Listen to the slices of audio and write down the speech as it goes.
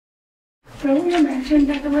Prabhu, you mentioned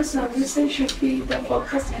that our services should be the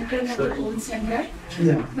focus center and the goal center.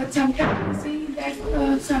 Yeah. But sometimes we see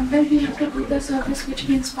that sometimes we have to do the service which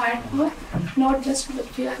we inspired for, not just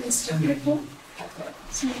what we are instructed for.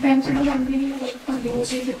 Sometimes, when we work for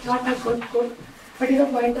devotee with not a good goal, but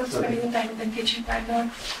point of spending time in the kitchen, why not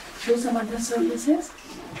do some other services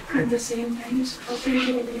at the same time?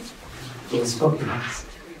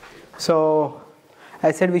 So,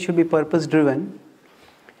 I said we should be purpose driven,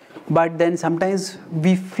 but then sometimes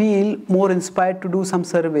we feel more inspired to do some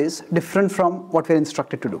service different from what we are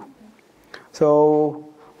instructed to do.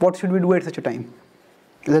 So, what should we do at such a time?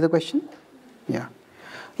 Is that the question? Yeah.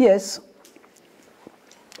 Yes.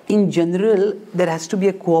 In general, there has to be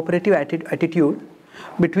a cooperative attitude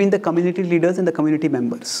between the community leaders and the community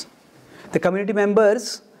members. The community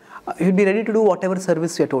members should be ready to do whatever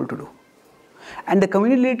service we are told to do. And the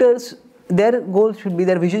community leaders, their goal should be,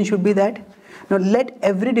 their vision should be that, let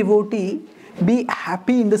every devotee be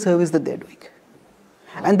happy in the service that they are doing.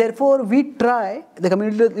 And therefore, we try, the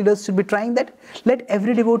community leaders should be trying that, let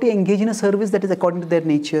every devotee engage in a service that is according to their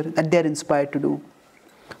nature, that they are inspired to do.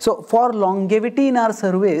 So, for longevity in our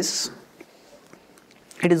service,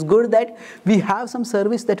 it is good that we have some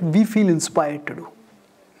service that we feel inspired to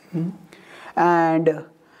do. And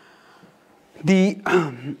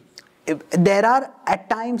there are at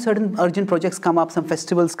times certain urgent projects come up, some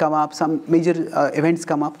festivals come up, some major events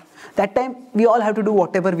come up. That time we all have to do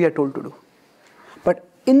whatever we are told to do. But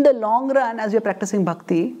in the long run, as we are practicing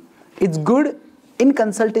bhakti, it's good in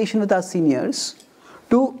consultation with our seniors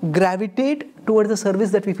to gravitate towards the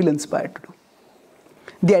service that we feel inspired to do.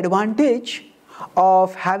 The advantage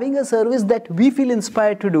of having a service that we feel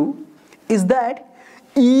inspired to do is that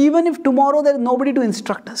even if tomorrow there is nobody to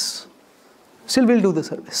instruct us, still we'll do the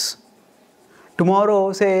service.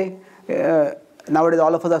 Tomorrow, say, nowadays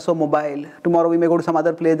all of us are so mobile. Tomorrow we may go to some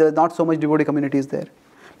other place, there is not so much devotee communities there.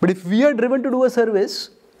 But if we are driven to do a service,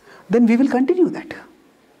 then we will continue that,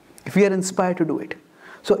 if we are inspired to do it.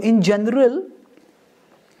 So in general,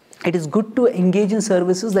 it is good to engage in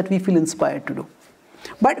services that we feel inspired to do.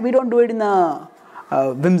 But we don't do it in a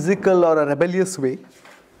whimsical or a rebellious way.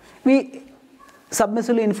 We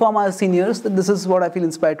submissively inform our seniors that this is what I feel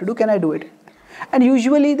inspired to do, can I do it? And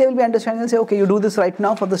usually they will be understanding and say, okay, you do this right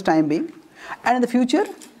now for this time being, and in the future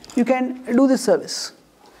you can do this service.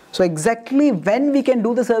 So exactly when we can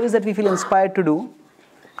do the service that we feel inspired to do,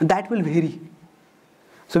 that will vary.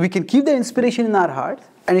 So we can keep the inspiration in our heart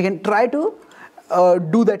and we can try to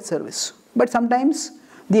do that service. But sometimes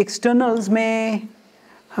the externals may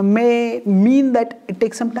mean that it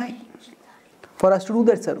takes some time for us to do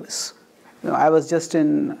that service. I was just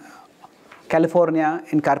in California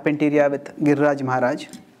in Carpinteria with Giriraj Maharaj.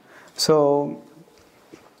 So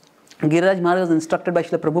Giriraj Maharaj was instructed by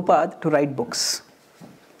Srila Prabhupada to write books.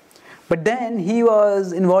 But then he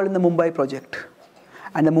was involved in the Mumbai project.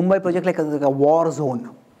 And the Mumbai project like a war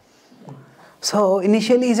zone. So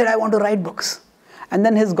initially he said, I want to write books. And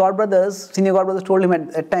then his godbrothers, senior godbrothers told him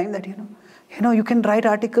at that time that, you can write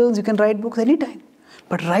articles, you can write books anytime.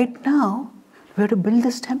 But right now, we have to build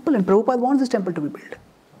this temple and Prabhupada wants this temple to be built.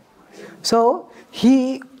 So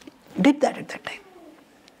he did that at that time.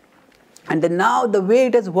 And then now the way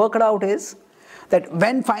it has worked out is that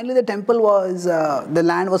when finally the temple was, the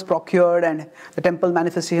land was procured and the temple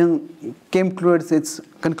manifestation came towards its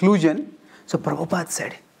conclusion, so Prabhupada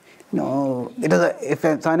said,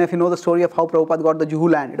 if you know the story of how Prabhupada got the Juhu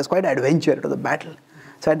land, it was quite an adventure, it was a battle.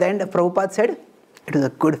 So at the end, Prabhupada said, it was a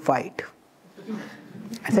good fight.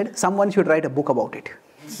 I said, someone should write a book about it.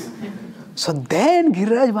 So then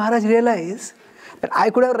Giriraj Maharaj realized that I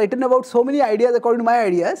could have written about so many ideas according to my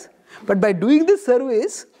ideas, but by doing this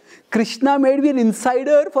service, Krishna made me an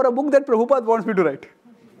insider for a book that Prabhupada wants me to write.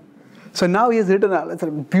 So now he has written it's a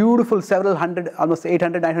beautiful several hundred, almost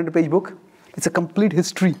 800, 900 page book. It's a complete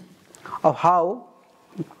history of how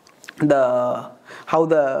the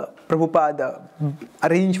Prabhupada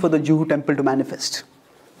arranged for the Juhu temple to manifest.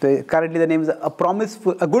 Currently the name is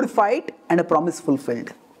a good fight and a promise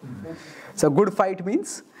fulfilled. So good fight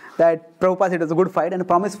means that Prabhupada said it was a good fight and a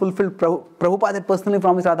promise fulfilled. Prabhupada had personally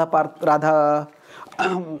promised Radha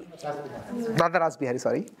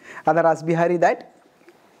Rasbihari that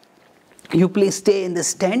you please stay in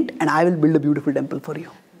this tent and I will build a beautiful temple for you.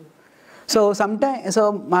 So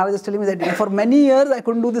Maharaj is telling me that for many years I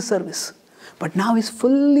couldn't do this service. But now he's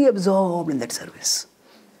fully absorbed in that service.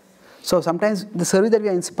 So sometimes the service that we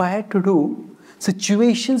are inspired to do,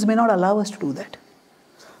 situations may not allow us to do that.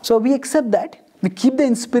 So we accept that, we keep the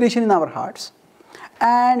inspiration in our hearts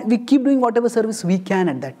and we keep doing whatever service we can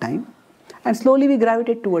at that time and slowly we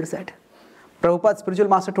gravitate towards that. Prabhupada's spiritual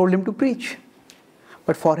master told him to preach.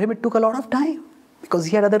 But for him it took a lot of time because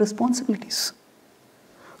he had other responsibilities.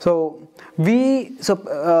 So we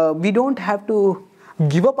don't have to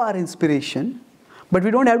give up our inspiration, but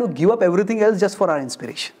we don't have to give up everything else just for our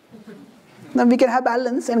inspiration. Now we can have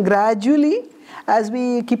balance, and gradually as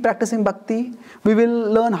we keep practicing bhakti, we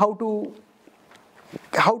will learn how to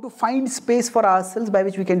find space for ourselves by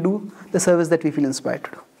which we can do the service that we feel inspired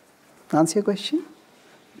to do. Answer your question?